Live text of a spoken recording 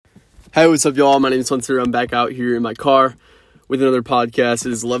Hey, what's up, y'all? My name is Hunter. I'm back out here in my car with another podcast.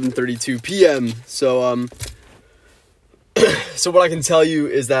 It is 11:32 p.m. So what I can tell you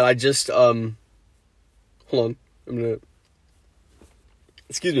is that I just, hold on.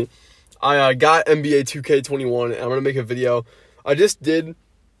 Excuse me. I got NBA 2K21, and I'm going to make a video. I just did,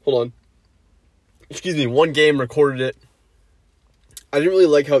 one game, recorded it. I didn't really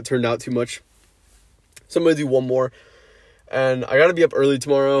like how it turned out too much. So I'm going to do one more. And I got to be up early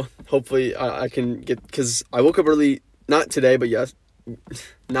tomorrow. Hopefully I can get, because I woke up early, yesterday,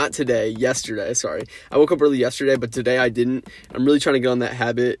 sorry. I woke up early yesterday, but today I didn't. I'm really trying to get on that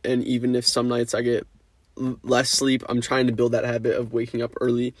habit, and even if some nights I get less sleep, I'm trying to build that habit of waking up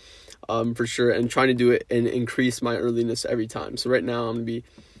early, for sure, and trying to do it and increase my earliness every time. So right now I'm going to be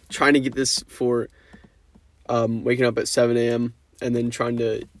trying to get this for waking up at 7 a.m. and then trying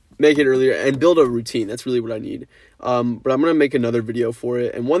to make it earlier and build a routine. That's really what I need. But I'm going to make another video for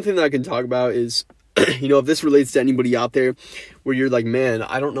it. And one thing that I can talk about is, if this relates to anybody out there where you're like, man,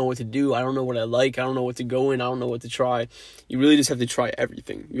 I don't know what to do. I don't know what I like. I don't know what to go in. I don't know what to try. You really just have to try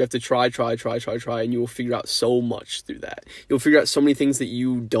everything. You have to try, and you will figure out so much through that. You'll figure out so many things that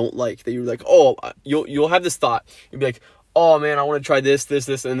you don't like, that you're like, you'll have this thought. You'll be like, oh man, I want to try this.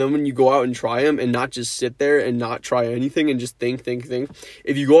 And then when you go out and try them and not just sit there and not try anything and just think.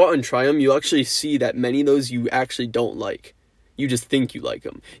 If you go out and try them, you'll actually see that many of those you actually don't like. You just think you like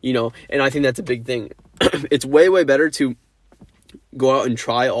them, and I think that's a big thing. It's way, way better to go out and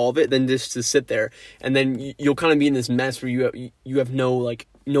try all of it than just to sit there. And then you'll kind of be in this mess where you have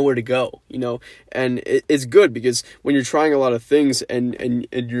nowhere to go, and it's good because when you're trying a lot of things and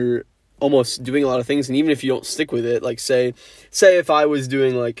you're almost doing a lot of things, and even if you don't stick with it, like say if I was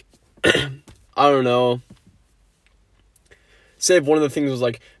doing like, I don't know, say if one of the things was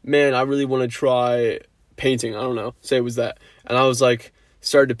like, man, I really want to try painting, I don't know, say it was that, and I was like,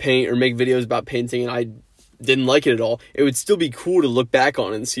 started to paint or make videos about painting, and I didn't like it at all, it would still be cool to look back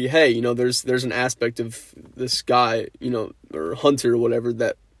on and see, hey, there's an aspect of this guy, or Hunter or whatever,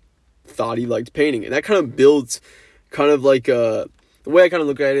 that thought he liked painting, and that kind of builds kind of like the way I kind of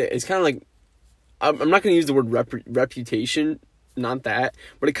look at it is kind of like, I'm not going to use the word reputation, not that,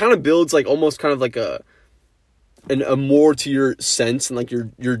 but it kind of builds like almost kind of like a more to your sense and like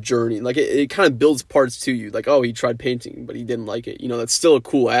your journey. Like it kind of builds parts to you. Like, oh, he tried painting, but he didn't like it. That's still a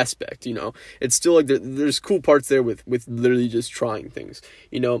cool aspect, It's still like there's cool parts there with literally just trying things,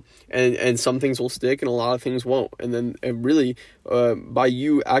 and some things will stick and a lot of things won't. And then really, by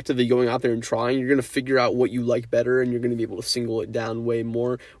you actively going out there and trying, you're going to figure out what you like better, and you're going to be able to single it down way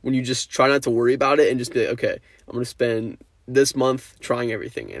more when you just try not to worry about it and just be like, okay, I'm going to spend this month trying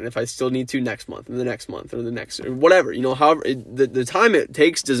everything, and if I still need to, next month and the next month or the next, or whatever, however, the time it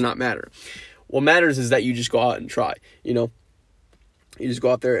takes does not matter. What matters is that you just go out and try, you just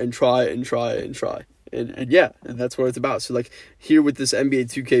go out there and try and that's what it's about. So like here with this NBA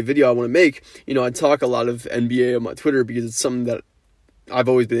 2K video I want to make, I talk a lot of NBA on my Twitter because it's something that I've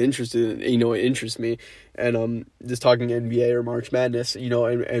always been interested in, it interests me, and just talking NBA or March Madness,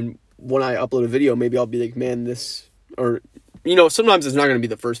 and when I upload a video, maybe I'll be like, man, this, or sometimes it's not going to be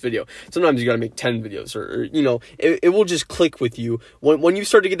the first video. Sometimes you got to make 10 videos, or it will just click with you. When you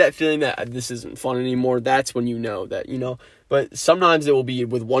start to get that feeling that this isn't fun anymore, that's when you know that, but sometimes it will be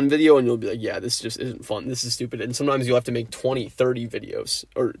with one video and you'll be like, yeah, this just isn't fun. This is stupid. And sometimes you'll have to make 20, 30 videos,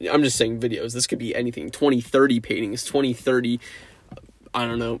 or I'm just saying videos. This could be anything, 20, 30 paintings, 20, 30, I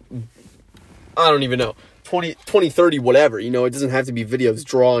don't even know. 20, 30, whatever, it doesn't have to be videos,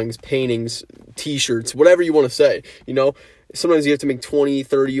 drawings, paintings, t-shirts, whatever you want to say, sometimes you have to make 20,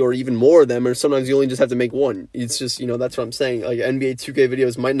 30, or even more of them, or sometimes you only just have to make one. It's just, that's what I'm saying, like NBA 2K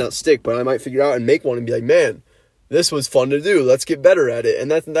videos might not stick, but I might figure out and make one and be like, man, this was fun to do, let's get better at it,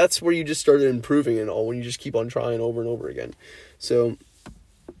 and that's where you just started improving and all, when you just keep on trying over and over again. So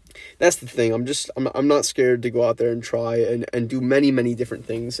that's the thing. I'm not scared to go out there and try and do many, many different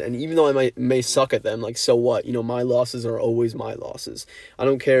things. And even though I may suck at them, like, so what? My losses are always my losses. I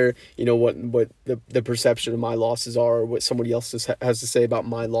don't care, what the perception of my losses are, or what somebody else has to say about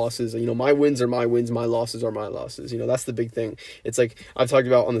my losses. My wins are my wins, my losses are my losses. That's the big thing. It's like I've talked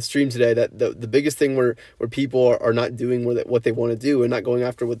about on the stream today, that the biggest thing where people are not doing what they want to do and not going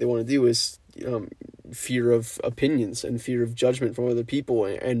after what they want to do is fear of opinions and fear of judgment from other people,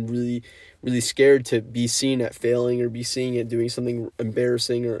 and really, really scared to be seen at failing, or be seen at doing something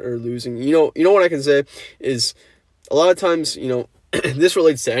embarrassing, or losing. What I can say is, a lot of times, this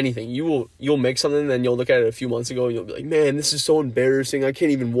relates to anything. You'll make something, then you'll look at it a few months ago, and you'll be like, man, this is so embarrassing. I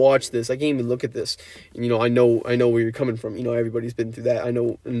can't even watch this. I can't even look at this. And, I know where you're coming from. Everybody's been through that. I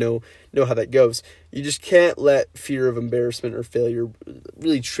know how that goes. You just can't let fear of embarrassment or failure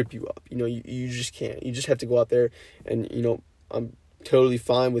really trip you up. You just can't. You just have to go out there and, I'm totally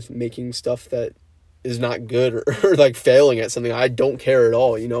fine with making stuff that is not good or like failing at something. I don't care at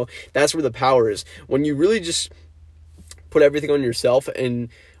all. That's where the power is. When you really just put everything on yourself and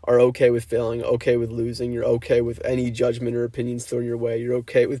are okay with failing, okay with losing, you're okay with any judgment or opinions thrown your way, you're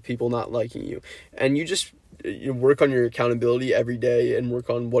okay with people not liking you, and you work on your accountability every day and work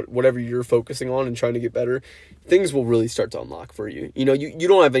on whatever you're focusing on and trying to get better, things will really start to unlock for you. You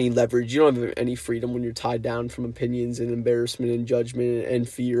don't have any leverage, you don't have any freedom when you're tied down from opinions and embarrassment and judgment and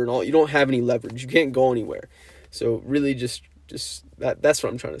fear and all. You don't have any leverage. You can't go anywhere. So really just that's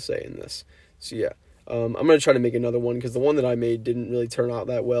what I'm trying to say in this. So yeah. I'm going to try to make another one because the one that I made didn't really turn out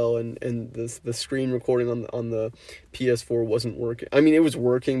that well, and the screen recording on the PS4 wasn't working. I mean, it was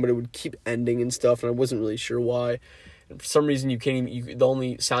working, but it would keep ending and stuff, and I wasn't really sure why. And for some reason, the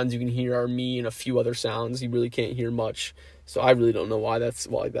only sounds you can hear are me and a few other sounds. You really can't hear much, so I really don't know why that's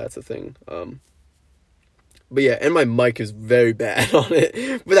a thing. But yeah, and my mic is very bad on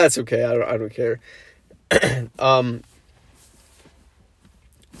it, but that's okay. I don't care.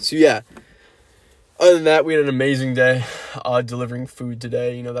 So yeah. Other than that, we had an amazing day delivering food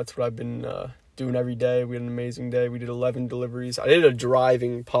today. That's what I've been doing every day. We had an amazing day. We did 11 deliveries. I did a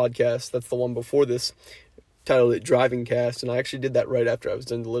driving podcast. That's the one before this. Titled it Driving Cast. And I actually did that right after I was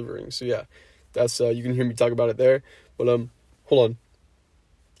done delivering. So yeah, that's you can hear me talk about it there. But hold on.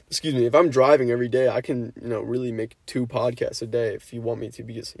 Excuse me. If I'm driving every day, I can really make 2 podcasts a day if you want me to,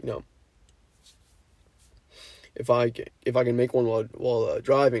 because if I can make one while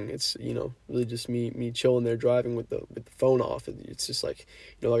driving, it's really just me chilling there driving with the phone off. It's just like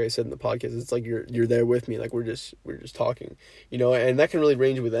like I said in the podcast, it's like you're there with me, like we're just talking, and that can really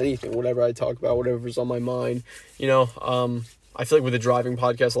range with anything, whatever I talk about, whatever's on my mind. I feel like with a driving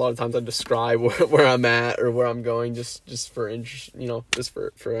podcast, a lot of times I describe where I'm at or where I'm going, just for interest, just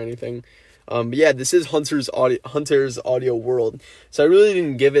for anything. But yeah, this is Hunter's Audio World. So I really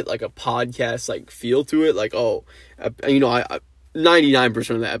didn't give it like a podcast like feel to it. Like, I 99%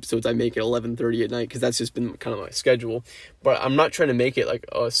 of the episodes I make at 11:30 at night, because that's just been kind of my schedule. But I'm not trying to make it like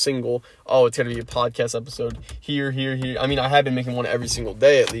a single, it's going to be a podcast episode here. I mean, I have been making one every single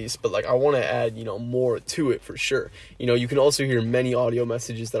day at least, but like I want to add, more to it for sure. You can also hear many audio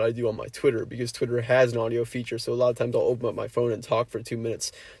messages that I do on my Twitter, because Twitter has an audio feature. So a lot of times I'll open up my phone and talk for 2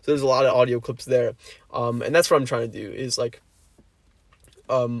 minutes. So there's a lot of audio clips there. And that's what I'm trying to do is like,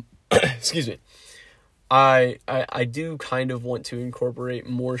 excuse me. I do kind of want to incorporate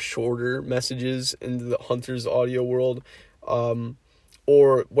more shorter messages into the Hunter's Audio World.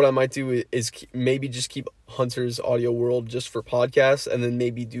 Or what I might do is maybe just keep Hunter's Audio World just for podcasts, and then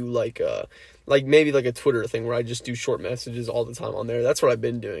maybe do like maybe like a Twitter thing where I just do short messages all the time on there. That's what I've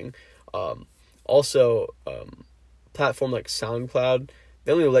been doing. Also, platform like SoundCloud,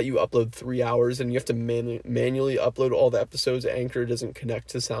 they only let you upload 3 hours, and you have to manually upload all the episodes. Anchor doesn't connect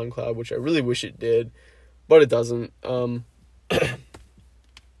to SoundCloud, which I really wish it did. But it doesn't. And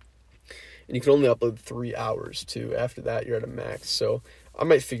you can only upload 3 hours too. After that, you're at a max. So I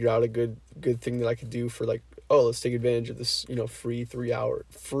might figure out a good thing that I could do for like, let's take advantage of this, free 3 hours,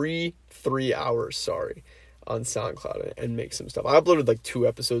 on SoundCloud and make some stuff. I uploaded like 2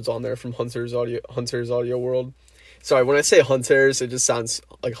 episodes on there from Hunter's Audio World. Sorry, when I say Hunters, it just sounds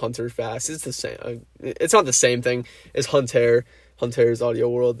like Hunter Fast. It's the same. It's not the same thing as Hunter's Audio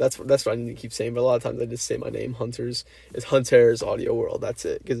World. That's what I need to keep saying, but a lot of times I just say my name, Hunters. It's Hunter's Audio World, that's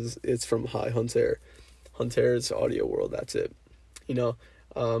it, because it's from Hi Hunter. Hunter's Audio World, that's it. So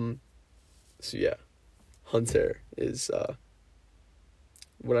yeah, Hunter is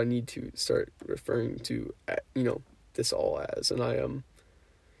what I need to start referring to, this all as, and I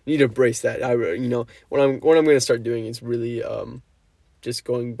need to embrace that. What I'm going to start doing is really just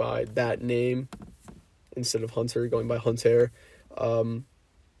going by that name instead of Hunter, going by Hunter. So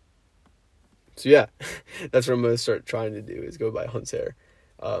yeah, that's what I'm going to start trying to do, is go by Hunter.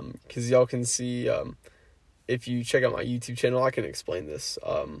 Cause y'all can see, if you check out my YouTube channel, I can explain this.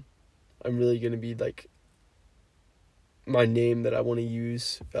 I'm really going to be like, my name that I want to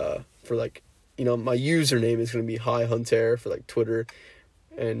use, for like, my username is going to be Hi Hunter for like Twitter,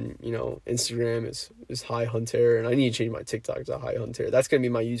 and Instagram is Hi Hunter, and I need to change my TikTok to Hi Hunter. That's going to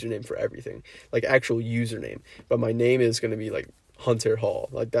be my username for everything, like actual username, but my name is going to be like Hunter Hall.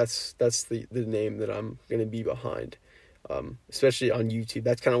 Like that's the name that I'm going to be behind. especially on YouTube.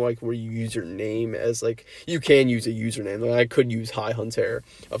 That's kind of like where you use your name as, like, you can use a username. Like, I could use Hi Hunter,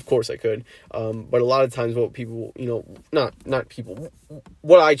 of course I could, but a lot of times what people, not people,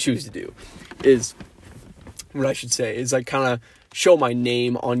 what I choose to do is, what I should say is, like, kind of show my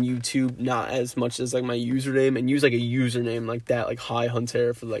name on YouTube, not as much as, like, my username, and use, like, a username like that, like Hi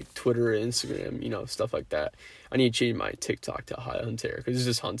Hunter for, like, Twitter, Instagram, stuff like that. I need to change my TikTok to Hi Hunter, because it's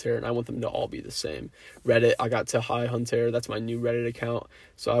just Hunter, and I want them to all be the same. Reddit, I got to Hi Hunter. That's my new Reddit account.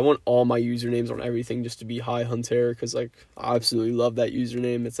 So I want all my usernames on everything just to be Hi Hunter, because, like, I absolutely love that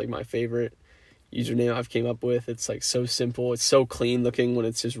username. It's, like, my favorite username I've came up with. It's, like, so simple. It's so clean looking when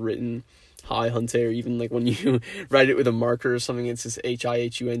it's just written Hi Hunter. Even, like, when you write it with a marker or something, it's just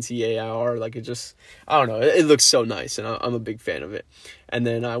HIHUNTAR. Like, it just, I don't know, it looks so nice, and I'm a big fan of it. And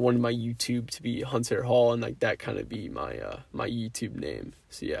then I wanted my YouTube to be Hunter Hall, and, like, that kind of be my my YouTube name.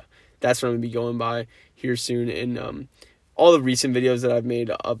 So yeah, that's what I'm gonna be going by here soon. And all the recent videos that I've made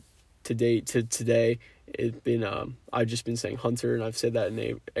up to date to today, it's been I've just been saying Hunter, and I've said that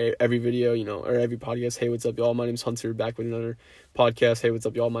in every video, or every podcast. Hey, what's up, y'all? My name's Hunter, back with another podcast. Hey, what's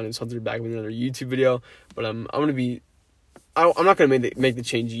up, y'all? My name's Hunter, back with another YouTube video. But I'm gonna be, I'm not gonna make the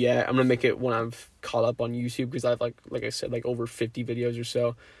change yet. I'm gonna make it when I've caught up on YouTube, because I've like I said, like, over 50 videos or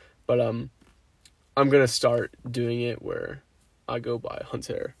so. But I'm gonna start doing it where I go by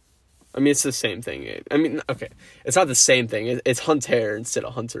Hunter. I mean, it's the same thing. Okay, it's not the same thing. It's Hunter instead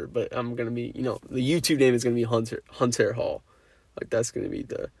of Hunter, but I'm gonna be, the YouTube name is gonna be Hunter Hall. Like, that's gonna be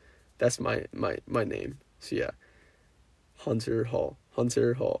that's my name. So yeah, Hunter Hall.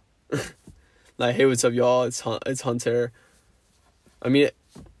 Like, hey, what's up, y'all? It's Hunter. I mean,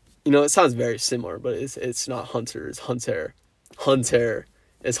 it sounds very similar, but it's not Hunter. It's Hunter.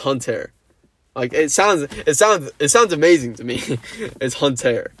 It's Hunter. Like, it sounds amazing to me. It's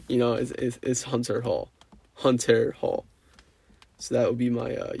Hunter. It's Hunter Hall. Hunter Hall. So that would be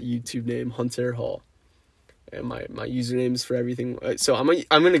my YouTube name, Hunter Hall. And my usernames for everything. So I'm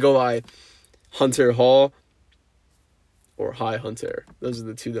gonna go by Hunter Hall or Hi Hunter. Those are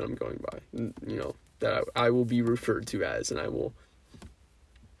the two that I'm going by. That I will be referred to as, and I will.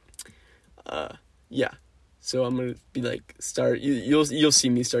 Yeah. So I'm gonna be like, you'll see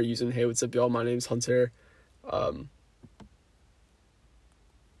me start using, hey, what's up, y'all? My name's Hunter.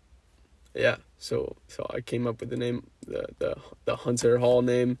 Yeah. So I came up with the name, the Hunter Hall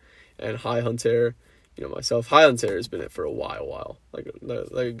name, and Hi Hunter. Myself. Hi Hunter has been it for a while, like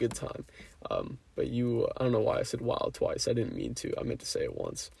a good time. But I don't know why I said while twice. I didn't mean to. I meant to say it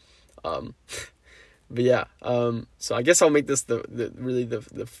once. But yeah. So I guess I'll make this the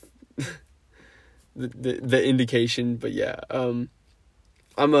the indication. But yeah, I'm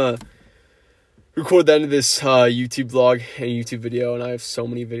a record the end of this YouTube vlog and YouTube video, and I have so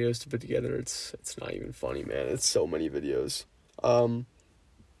many videos to put together. It's not even funny, man. It's so many videos. One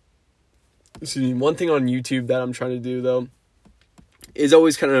thing on YouTube that I'm trying to do, though, is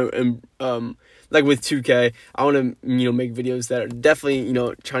always kind of like with 2K, I want to make videos that are definitely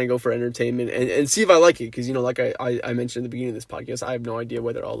trying to go for entertainment and see if I like it, because like I mentioned at the beginning of this podcast, I have no idea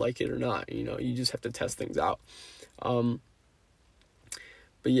whether I'll like it or not. You just have to test things out. But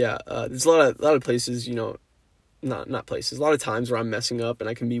yeah, there's a lot of places, not places, a lot of times where I'm messing up and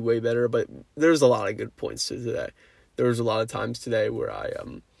I can be way better, but there's a lot of good points to today. There was a lot of times today where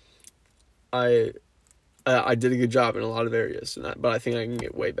I did a good job in a lot of areas, but I think I can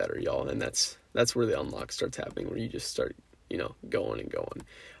get way better, y'all, and that's where the unlock starts happening, where you just start, going and going.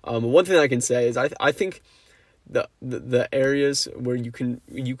 One thing I can say is I think the areas where you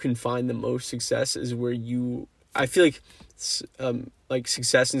can find the most success is where I feel like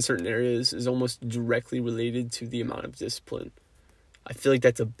success in certain areas is almost directly related to the amount of discipline. I feel like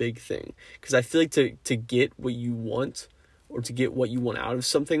that's a big thing, because I feel like to get what you want, or to get what you want out of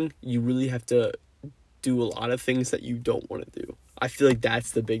something, you really have to do a lot of things that you don't want to do. I feel like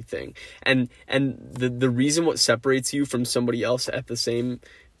that's the big thing. And the reason what separates you from somebody else at the same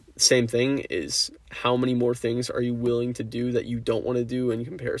thing is how many more things are you willing to do that you don't want to do in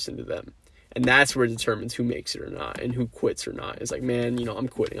comparison to them. And that's where it determines who makes it or not, and who quits or not. It's like, man, I'm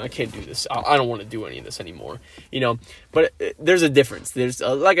quitting. I can't do this. I don't want to do any of this anymore. But there's a difference. There's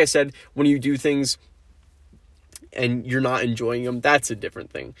like I said, when you do things and you're not enjoying them, that's a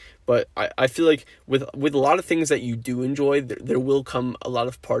different thing. But I feel like with a lot of things that you do enjoy, there will come a lot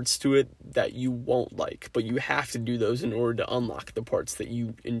of parts to it that you won't like, but you have to do those in order to unlock the parts that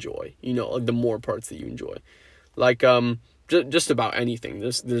you enjoy, like the more parts that you enjoy. Like, just about anything.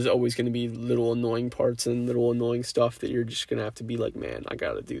 There's always going to be little annoying parts and little annoying stuff that you're just going to have to be like, man, I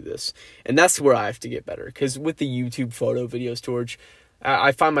got to do this. And that's where I have to get better. Because with the YouTube photo video storage,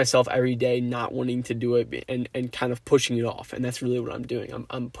 I find myself every day not wanting to do it and kind of pushing it off. And that's really what I'm doing.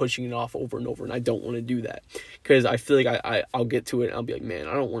 I'm pushing it off over and over, and I don't want to do that because I feel like I'll get to it and I'll be like, man,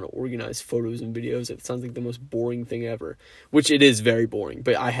 I don't want to organize photos and videos. It sounds like the most boring thing ever, which it is very boring,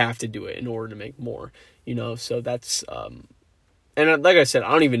 but I have to do it in order to make more, so that's, and like I said,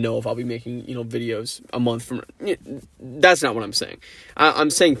 I don't even know if I'll be making, videos a month from. That's not what I'm saying. I'm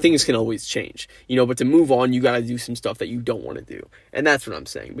saying things can always change, but to move on, you got to do some stuff that you don't want to do. And that's what I'm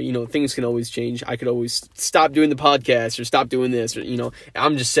saying. But, things can always change. I could always stop doing the podcast or stop doing this. Or,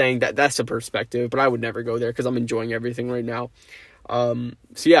 I'm just saying that that's a perspective, but I would never go there because I'm enjoying everything right now. So,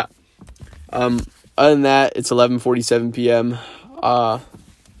 yeah. Other than that, it's 11:47 p.m.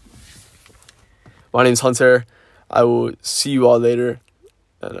 My name's Hunter. I will see you all later.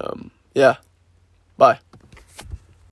 And, yeah. Bye.